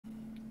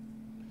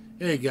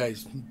Hey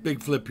guys,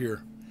 Big Flip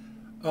here.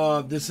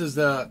 This is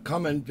the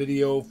comment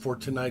video for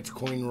tonight's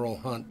coin roll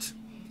hunt.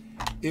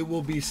 It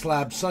will be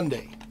Slab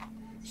Sunday.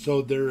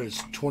 So there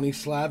is 20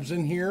 slabs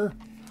in here.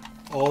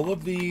 All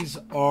of these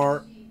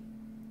are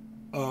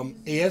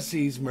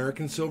ASEs,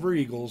 American Silver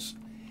Eagles,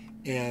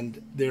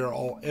 and they're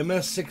all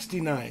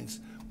MS69s.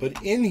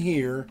 But in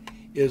here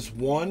is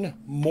one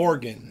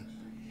Morgan,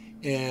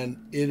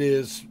 and it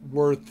is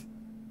worth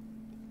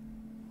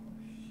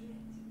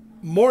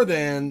more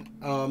than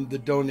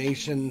the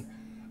donation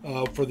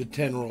for the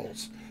 10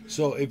 rolls.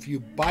 So if you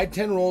buy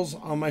 10 rolls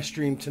on my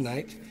stream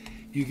tonight,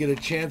 you get a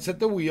chance at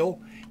the wheel,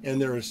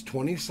 and there is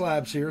 20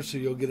 slabs here, so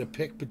you'll get a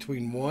pick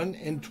between 1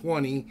 and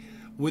 20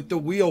 with the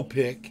wheel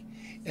pick,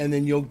 and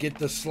then you'll get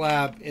the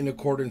slab in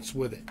accordance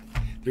with it.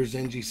 There's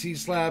NGC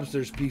slabs,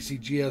 there's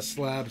PCGS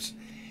slabs,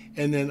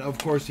 and then of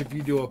course if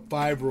you do a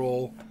 5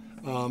 roll,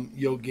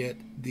 you'll get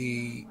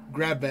the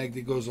grab bag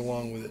that goes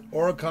along with it,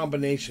 or a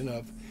combination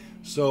of.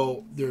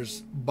 So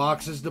there's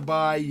boxes to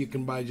buy. You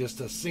can buy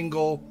just a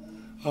single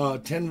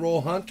 10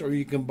 roll hunt, or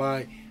you can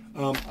buy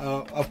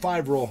a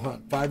 5 roll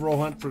hunt. 5 roll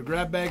hunt for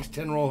grab bags,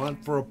 10 roll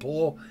hunt for a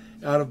pull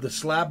out of the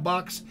slab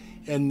box,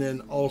 and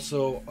then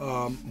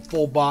also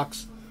full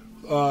box.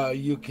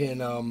 You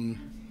can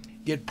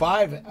get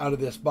 5 out of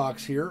this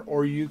box here,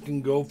 or you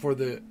can go for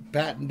the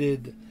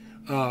patented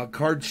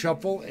card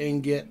shuffle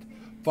and get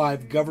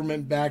 5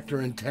 government backed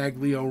or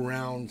intaglio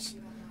rounds.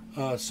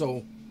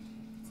 So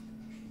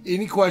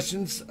any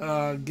questions,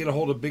 get a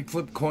hold of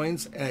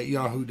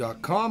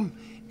BigFlipCoins@yahoo.com,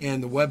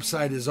 and the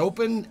website is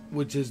open,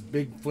 which is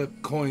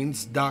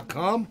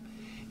BigFlipCoins.com,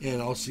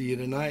 and I'll see you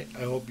tonight.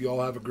 I hope you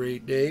all have a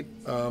great day.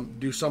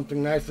 Do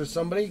something nice for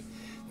somebody,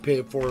 pay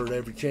it forward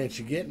every chance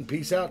you get, and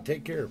peace out.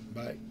 Take care.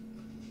 Bye.